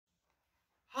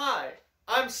Hi,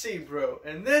 I'm C-Bro,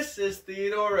 and this is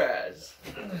Theodore Raz.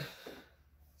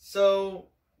 So,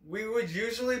 we would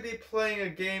usually be playing a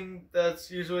game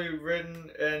that's usually written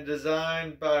and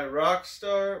designed by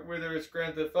Rockstar, whether it's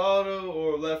Grand Theft Auto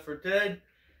or Left 4 Dead,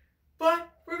 but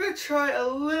we're going to try a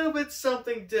little bit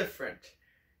something different.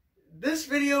 This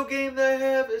video game that I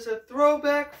have is a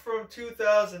throwback from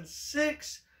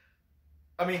 2006,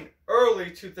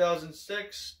 early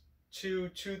 2006 to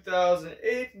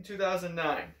 2008 and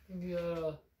 2009.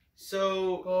 Yeah.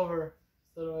 So, Go over.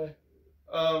 So do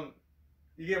I.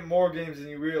 You get more games than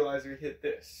you realize if you hit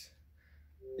this.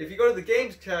 If you go to the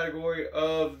games category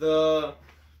of the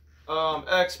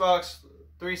Xbox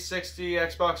 360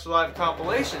 Xbox Live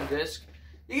compilation disc,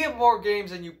 you get more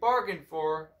games than you bargained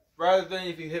for rather than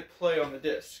if you hit play on the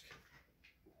disc.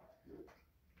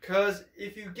 Cause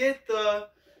if you get the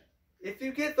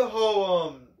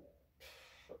whole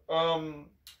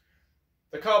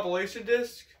the compilation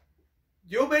disc,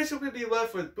 you'll basically be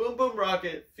left with Boom Boom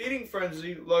Rocket, Feeding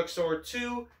Frenzy, Luxor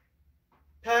 2,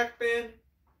 Pac-Man,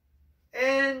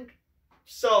 and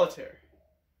Solitaire.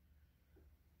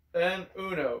 And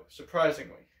Uno,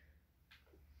 surprisingly.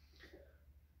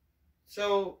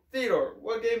 So, Theodore,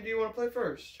 what game do you want to play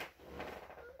first?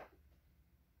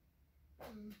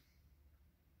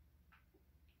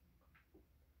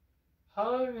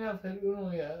 How have you not played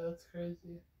Uno yet? That's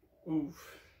crazy.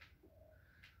 Oof.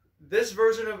 This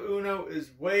version of Uno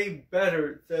is way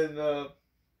better than the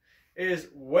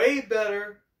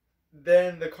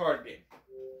card game.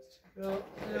 Well,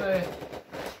 anyway,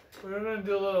 we're gonna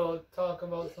do a little talk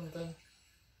about something.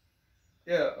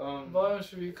 Yeah. Volume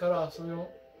should be cut off, so we don't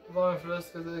volume for this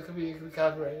because it could be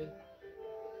copyrighted.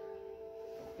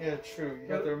 Yeah, true. You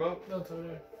got the remote? No, it's over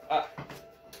there.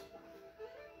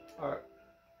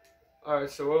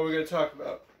 Alright, so what are we gonna talk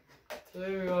about?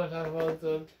 Today we're gonna talk about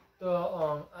the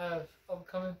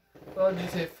upcoming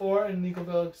GTA 4 and Niko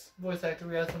Bellic's voice actor.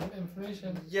 We have some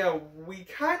information. Yeah, we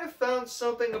kind of found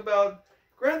something about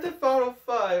Grand Theft Auto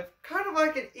 5, kind of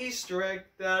like an Easter egg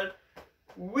that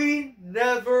we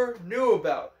never knew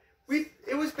about.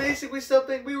 It was basically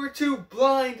something we were too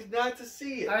blind not to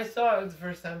see it. I saw it the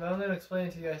first time, but I'm gonna explain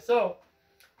it to you guys. So,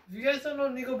 if you guys don't know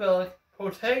Niko Bellic,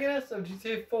 protagonist of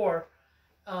GTA 4,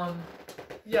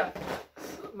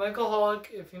 Michael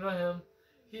Hollick, if you know him,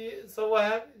 what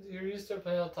happened? You start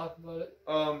playing, I'll talk about it.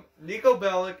 Niko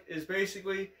Bellic is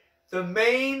basically the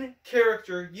main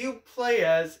character you play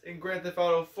as in Grand Theft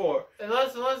Auto 4.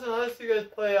 Unless you guys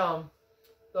play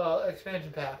the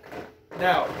expansion pack.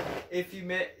 Now, if you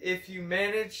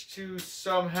manage to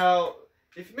somehow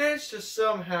go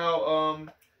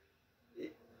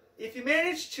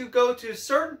to a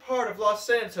certain part of Los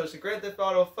Santos in Grand Theft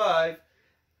Auto 5,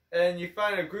 and you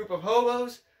find a group of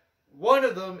hobos, one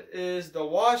of them is the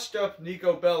washed-up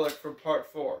Niko Bellic from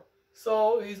Part 4.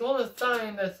 So he's on a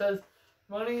sign that says,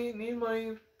 need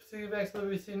money to get back to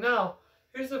Liberty City. Now,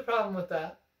 here's the problem with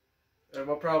that. And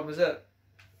what problem is that?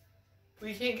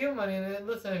 We can't give money. And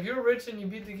listen, if you're rich and you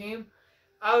beat the game,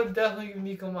 I would definitely give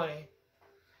Niko money.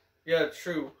 Yeah,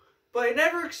 true. But it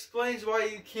never explains why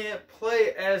you can't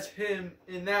play as him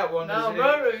in that one. Now,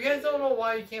 brother, if you guys don't know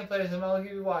why you can't play as him, I'll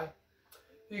give you why.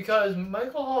 Because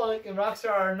Michael Hollick and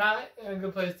Rockstar are not in a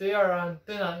good place. They are on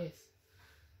thin ice.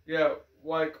 Yeah,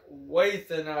 like way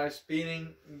thin ice,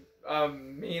 meaning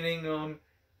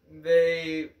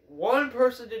one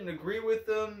person didn't agree with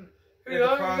them in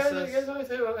the process. You guys want me to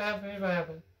tell you what happened? Here's what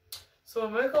happened. So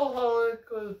when Michael Hollick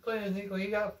was playing as Niko, he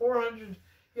got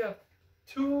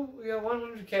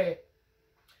 100K.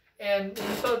 And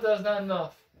he thought that was not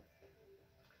enough.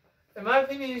 In my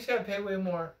opinion, he should have paid way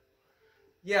more.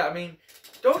 Yeah,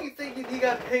 don't you think if he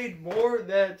got paid more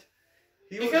that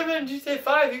he could have been GTA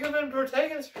 5. He could have been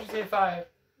protagonist for GTA 5.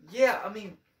 Yeah,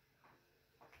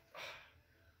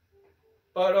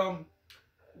 but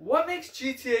what makes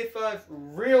GTA 5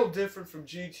 real different from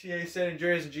GTA San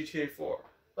Andreas and GTA 4?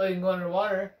 Well, you can go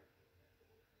underwater.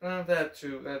 That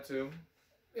too.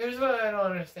 Here's what I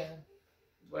don't understand.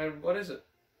 And what is it?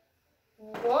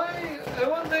 Why?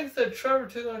 Everyone thinks that Trevor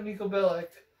took on Niko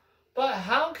Bellic. But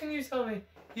how can you tell me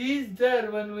he's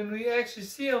dead when we actually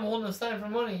see him holding a sign for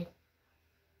money?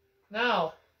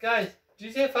 Now, guys,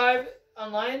 GTA 5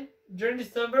 online during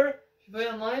December, if you play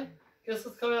online, guess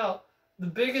what's coming out? The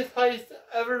biggest heist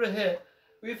ever to hit.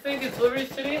 We think it's Liberty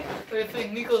City, but we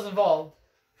think Niko's involved.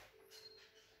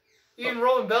 Even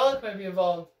Roman Bellic might be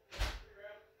involved.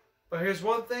 But here's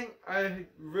one thing I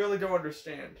really don't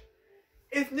understand.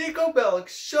 If Niko Bellic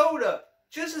showed up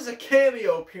just as a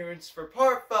cameo appearance for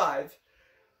Part 5,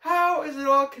 how is it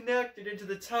all connected into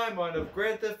the timeline of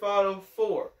Grand Theft Auto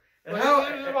 4? And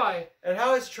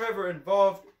how is Trevor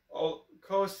involved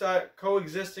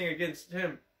coexisting against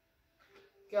him.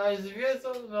 Guys, if you guys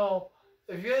don't know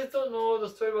the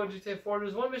story about GTA 4,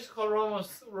 there's one mission called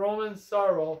Roman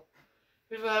Sorrow.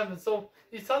 Here's what happened. So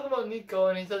he's talking about Nico,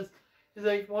 and he's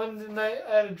like, one night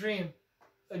I had a dream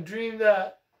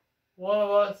that one of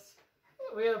us,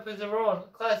 we had a place of our own, a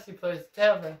classy place,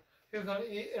 tavern. People come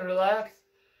eat and relax.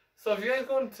 So if you guys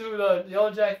go into the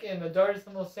Yellow Jack Inn, the Darts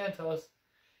and Los Santos,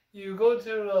 you go to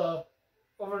the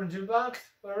over the jukebox,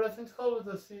 whatever that thing's called with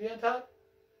the CD on top.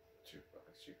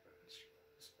 Jukebox.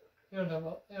 You don't know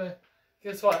about. Anyway,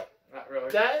 guess what? Not really.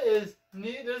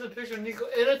 There's a picture of Nico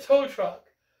in a tow truck.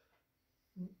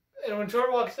 And when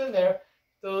Trevor walks in there,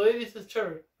 the lady says,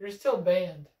 "Trevor, you're still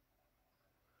banned."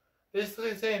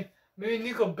 Basically saying, maybe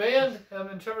Nico banned him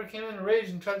and Trevor came in rage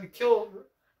and tried to kill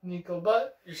Nico,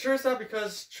 but... You sure it's not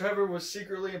because Trevor was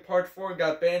secretly in part 4 and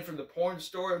got banned from the porn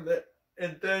store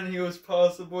and then he was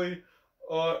possibly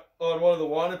on one of the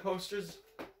wanted posters?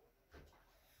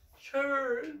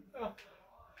 Trevor... I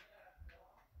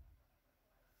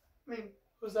mean...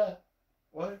 Who's that?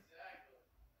 What?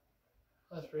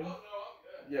 That's pretty.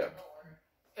 Yeah.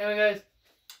 Anyway, guys,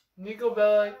 Nico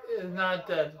Bellic is not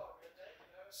dead.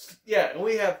 Yeah, and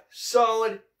we have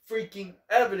solid freaking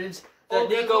evidence that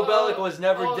Nico Bellic was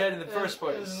never dead in the first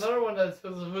place. There's another one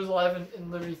who's alive in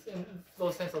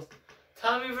Los Santos.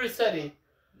 Tommy Vercetti.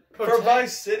 For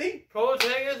Vice City?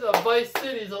 Protagonist of Vice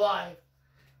City is alive.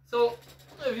 So,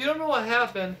 if you don't know what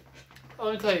happened,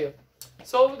 let me tell you.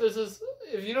 So,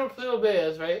 if you know where Paleto Bay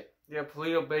is, right? Yeah,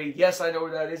 Paleto Bay. Yes, I know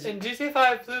where that is. In GTA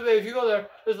 5, Paleto Bay, if you go there,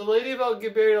 there's a lady about to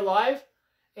get buried alive,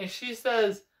 and she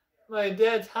says, my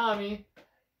dad, Tommy,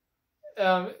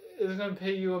 is going to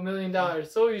pay you $1 million.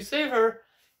 So you save her,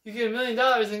 you get $1 million,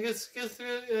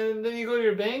 and then you go to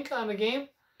your bank on the game.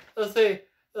 Let's say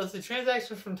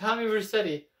transaction from Tommy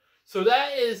Vercetti. So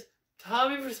that is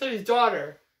Tommy Vercetti's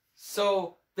daughter.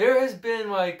 So there has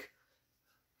been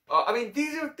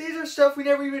these are stuff we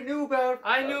never even knew about.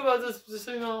 I knew about this, just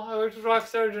so you know. I worked with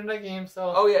Rockstar during that game,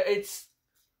 so. Oh yeah, it's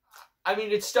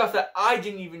stuff that I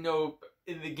didn't even know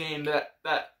in the game that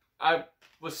I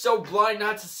was so blind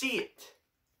not to see it.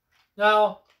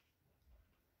 Now,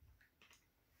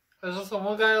 there's also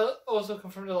one guy also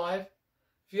confirmed alive.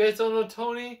 If you guys don't know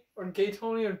Tony, or Gay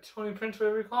Tony, or Tony Prince,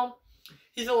 whatever you call him,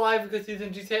 he's alive because he's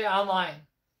in GTA Online.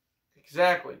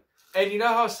 Exactly. And you know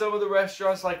how some of the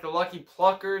restaurants like the Lucky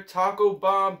Plucker, Taco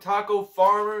Bomb, Taco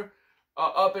Farmer,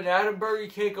 up in Edinburgh you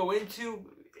can't go into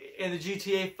in the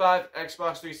GTA 5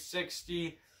 Xbox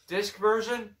 360 disc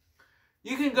version?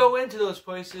 You can go into those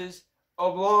places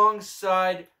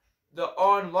alongside the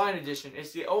online edition.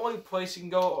 It's the only place you can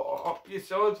go. It's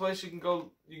the only place you can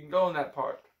go. You can go in that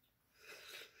part.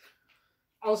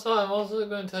 Also, I'm also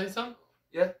going to tell you something.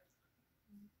 Yeah.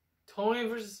 Tony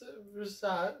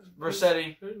Vercetti.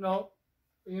 No,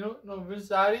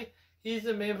 Vercetti. He's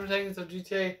the main protagonist of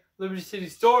GTA Liberty City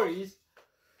Stories.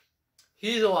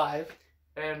 He's alive,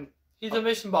 and he's a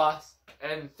mission boss.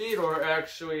 And Theodore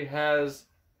actually has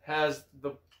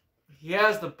the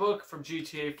book from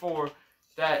GTA 4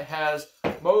 that has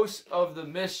most of the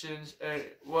missions and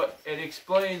what it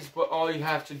explains what all you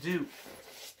have to do.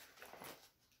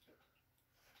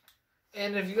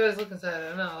 And if you guys look inside,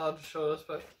 I'm not allowed to show this,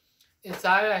 but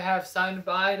inside I have signed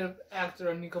by the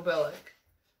actor Nico Bellic,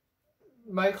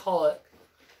 Mike Holick.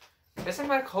 Isn't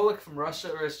Mike Holick from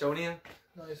Russia or Estonia?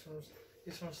 No, he's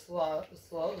from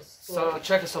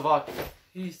Czechoslovakia.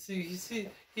 He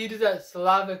did that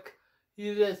Slavic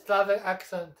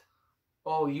accent.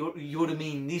 Oh, you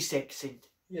mean this accent?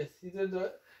 Yes, he did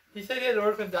that. He said he had to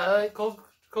work with dialect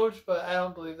coach, but I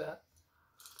don't believe that.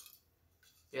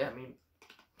 Yeah, I mean.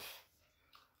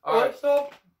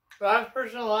 Also, last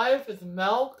person alive is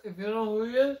Mel. If you know who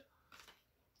he is,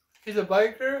 he's a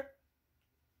biker.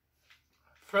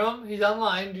 He's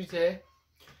online, GTA,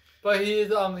 but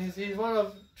he's one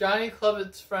of Johnny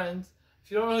Clevett's friends. If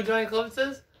you don't know who Johnny Clevett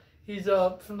is, he's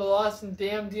from the Lost and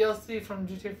Damned DLC from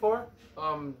GTA 4.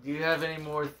 Do you have any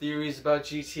more theories about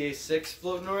GTA 6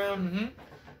 floating around? Mm-hmm.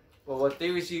 Well, what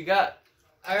theories do you got?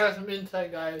 I got some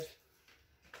insight, guys.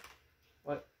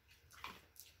 What?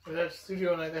 We're at the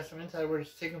studio and I got some insight where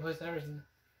it's taking place and everything.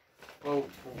 Well,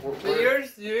 the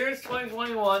year's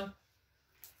 2021.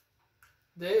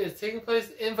 It's taking place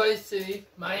in Vice City,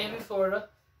 Miami, Florida.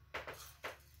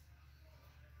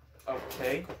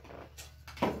 Okay.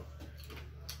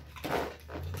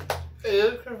 It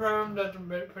is confirmed that the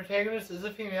protagonist is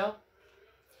a female.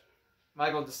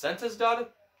 Michael DeSantis' daughter?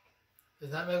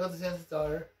 It's not Michael DeSantis'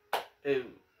 daughter. Ew.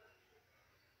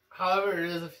 However, it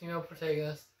is a female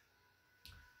protagonist.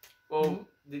 Well,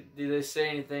 did they say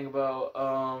anything about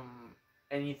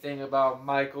anything about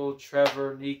Michael,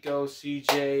 Trevor, Nico,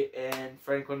 CJ, and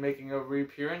Franklin making a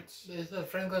reappearance? They said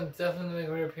Franklin definitely make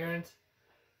a reappearance.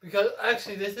 Because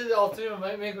actually, they said all three of them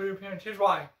might make a reappearance. Here's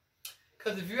why.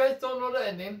 Because if you guys don't know the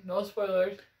ending, no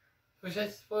spoilers. Which I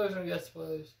spoilers or yes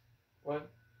spoilers? What?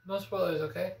 No spoilers,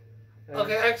 okay?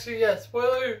 Okay, actually, yeah,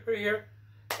 spoiler right here.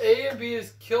 A and B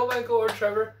is kill Michael or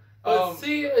Trevor. But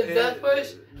C is Death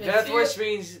Wish.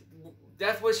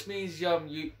 Death Wish means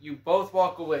you both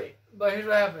walk away. But here's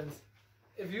what happens.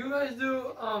 If you guys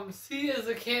do C is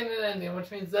the canon ending, which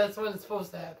means that's when it's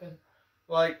supposed to happen.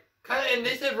 Like, And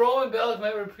they said Roman Bellic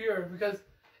might reappear because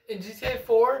in GTA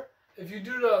 4, if you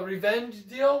do the revenge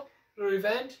deal,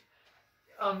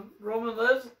 Roman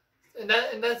lives, and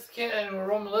that's the canon ending. Where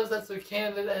Roman lives, that's the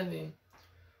canon ending.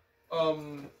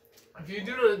 If you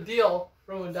do the deal,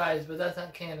 Roman dies, but that's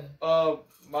not canon.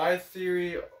 my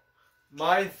theory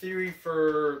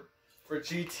for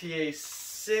GTA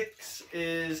 6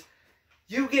 is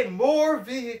you get more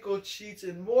vehicle cheats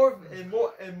and more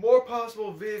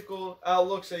possible vehicle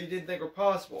outlooks that you didn't think were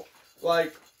possible.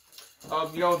 Like,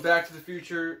 Back to the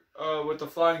Future with the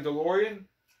flying DeLorean.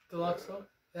 Deluxe,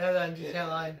 they have that in GTA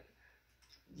Line.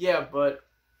 Yeah, but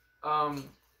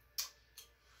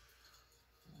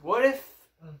what if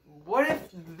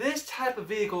this type of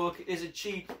vehicle is a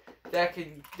cheat that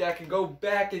can go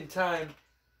back in time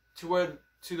that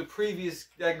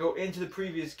can go into the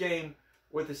previous game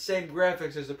with the same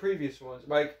graphics as the previous ones.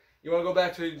 Like, you want to go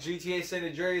back to GTA San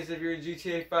Andreas if you're in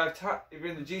GTA 5 if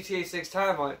you're in the GTA 6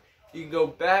 timeline, you can go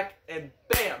back and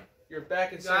bam, you're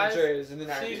back in San Andreas in the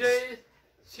 90s.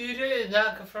 CJ is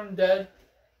not confirmed dead.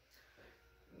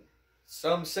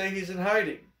 Some say he's in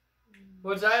hiding.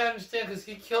 Which I understand because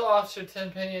he killed Officer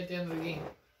Tenpenny at the end of the game.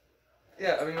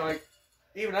 Yeah, I mean, like,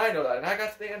 even I know that, and I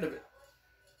got to the end of it.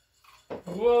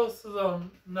 Who else is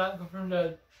not confirmed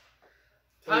dead?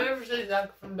 Tommy ever said he's not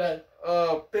confirmed dead?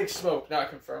 Big Smoke, not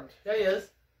confirmed. Yeah, he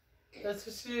is. That's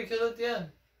what CJ killed at the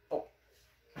end. Oh.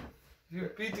 If you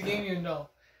beat the game, you know.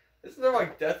 Isn't there,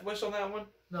 like, Death Wish on that one?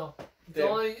 No.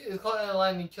 It's called in the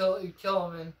line, you kill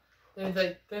him, and then he's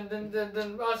like,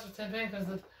 then Officer Tenpenny comes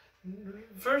in.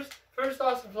 First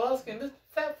Officer Pulaski, and this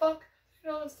fat fuck,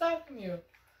 what's stopping you?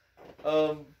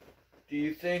 Do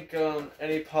you think,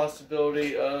 any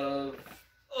possibility of...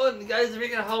 Oh, and the guys are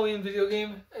making a Halloween video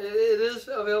game. It is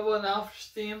available now for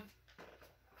Steam.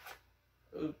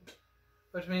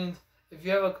 Which means, if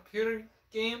you have a computer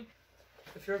game,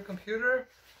 if you have a computer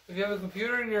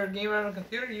and you're a gamer on a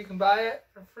computer, you can buy it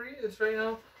for free. It's right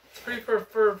now. It's free for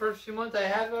the first few months. I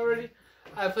have it already.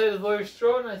 I played as Laurie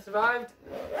Strode and I survived.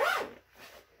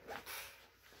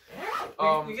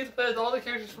 You get to play as all the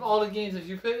characters from all the games. If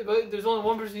you play, but there's only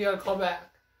one person you gotta call back.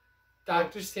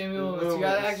 Dr. Samuel Lewis. You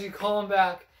gotta actually call him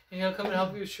back, and he'll come and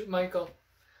help you shoot Michael.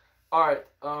 Alright,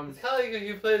 It's kind of like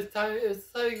you play as Tommy.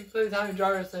 It's like you play Tommy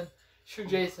Jarvis and shoot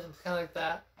Jason. It's kind of like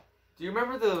that. do you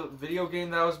remember the video game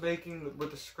that I was making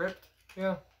with the script?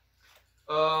 Yeah.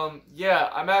 Yeah,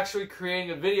 I'm actually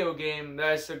creating a video game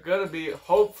that's gonna be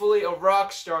hopefully a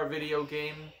Rockstar video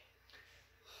game.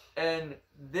 And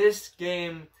this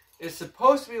game is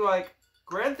supposed to be like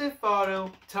Grand Theft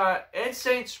Auto and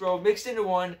Saints Row mixed into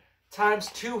one times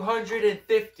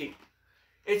 250.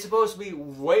 It's supposed to be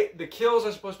the kills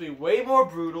are supposed to be way more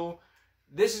brutal.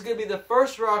 This is gonna be the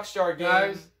first Rockstar game.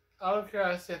 Guys, out of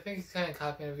curiosity, I think he's kind of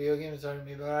copying a video game that's already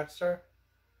made by Rockstar.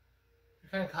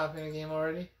 You're kind of copying a game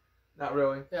already. Not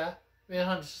really. Yeah,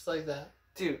 Manhunt's just like that.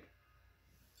 Dude.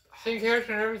 Same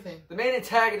character and everything. The main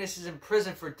antagonist is in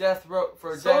prison for death row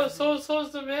So is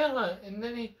the Manhunt, and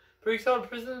then he breaks out of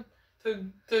prison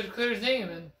to clear his name,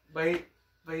 and but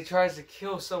he tries to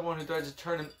kill someone who tries to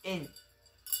turn him in.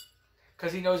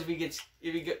 Because he knows if he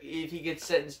gets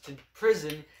sentenced to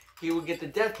prison, he will get the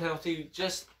death penalty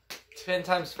just 10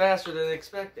 times faster than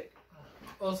expected.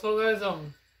 Also, guys,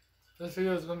 this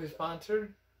video is gonna be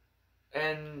sponsored.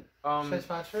 And Should I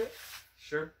sponsor it?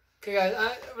 Sure. Okay,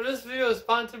 guys. This video is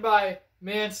sponsored by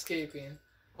Manscaping.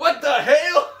 What the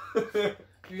hell? If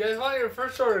you guys want your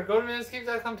first order, go to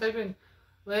manscaped.com, type in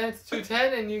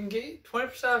Lance210, and you can get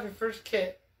 20% off your first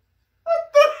kit.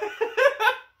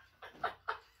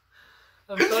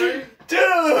 I'm sorry?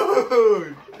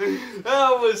 Dude!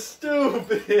 That was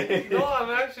stupid! No, I'm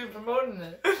actually promoting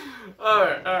it.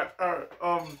 Alright.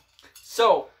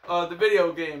 So, the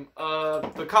video game,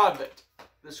 The Convict.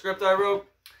 The script I wrote.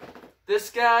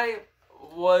 This guy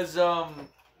was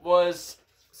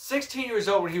 16 years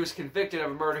old when he was convicted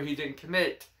of a murder he didn't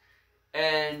commit.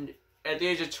 And at the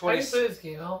age of 20... How do you play this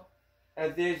game, Al?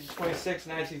 At the age of 26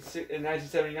 in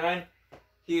 1979,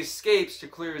 he escapes to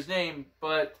clear his name,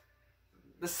 but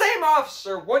the same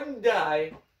officer wouldn't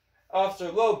die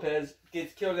Officer Lopez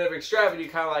gets killed in every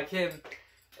extravagance, kind of like him,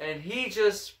 and he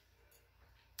doesn't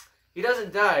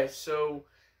die. So,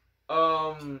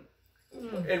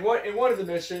 in one of the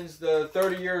missions, the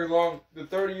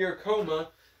 30-year coma,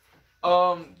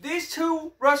 these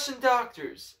two Russian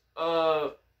doctors,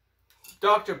 Dr.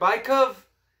 Bykov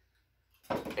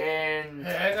and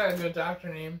Hey, I got a good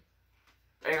doctor name.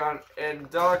 hang on, and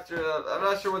Dr. I'm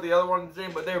not sure what the other one's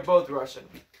name, but they're both Russian.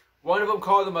 One of them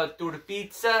called him a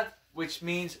Turpitsa, which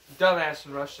means dumbass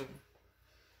in Russian.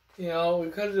 You know,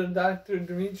 because of Dr.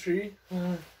 Dmitri.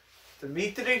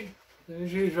 Dmitri?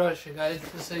 Dmitri's Russian, guys,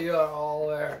 just so you are all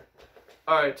aware.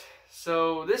 Alright,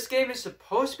 so this game is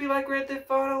supposed to be like Grand Theft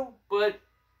Auto, but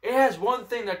it has one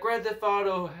thing that Grand Theft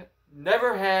Auto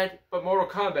never had, but Mortal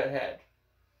Kombat had.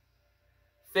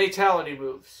 Fatality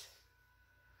moves.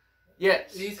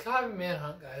 Yes. He's copying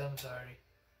Manhunt, guys, I'm sorry.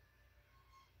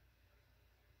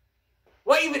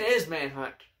 What even is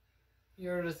Manhunt?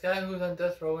 You're this guy who's on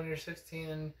death row when you're 16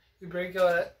 and you break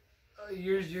out at,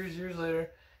 years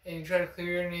later and you try to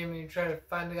clear your name and you try to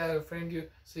find the guy who framed you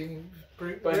so you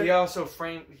can But he also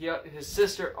his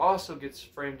sister also gets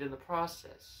framed in the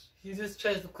process. He just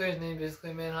tries to clear his name,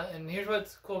 basically, Manhunt. And here's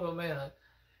what's cool about Manhunt.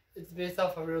 It's based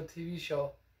off a real TV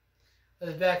show. It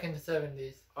was back in the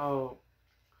 70s. Oh.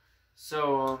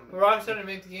 So, But Rockstar didn't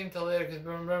make the game until later, because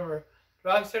remember,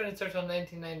 Rockstar didn't start until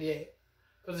 1998.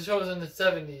 But the show was in the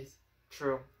 70s.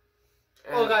 True.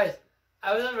 Oh, guys,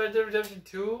 I was on Red Dead Redemption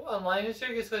 2 online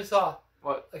yesterday. Guess what I saw?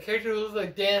 What? A character who looks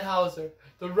like Dan Houser,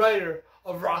 the writer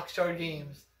of Rockstar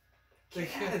Games. Get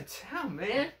out of town,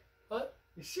 man. What?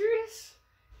 You serious?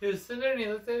 He was sitting there and he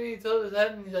looked at me, he tilted his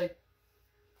head, and he's like,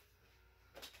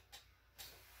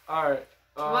 Alright.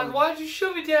 I'm like, why'd you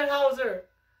shoot me, Dan Houser?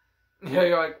 Yeah,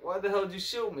 you're like, why the hell did you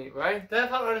shoot me, right? Then I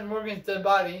found Ernest Morgan's dead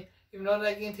body, even though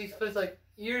that game takes place like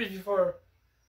years before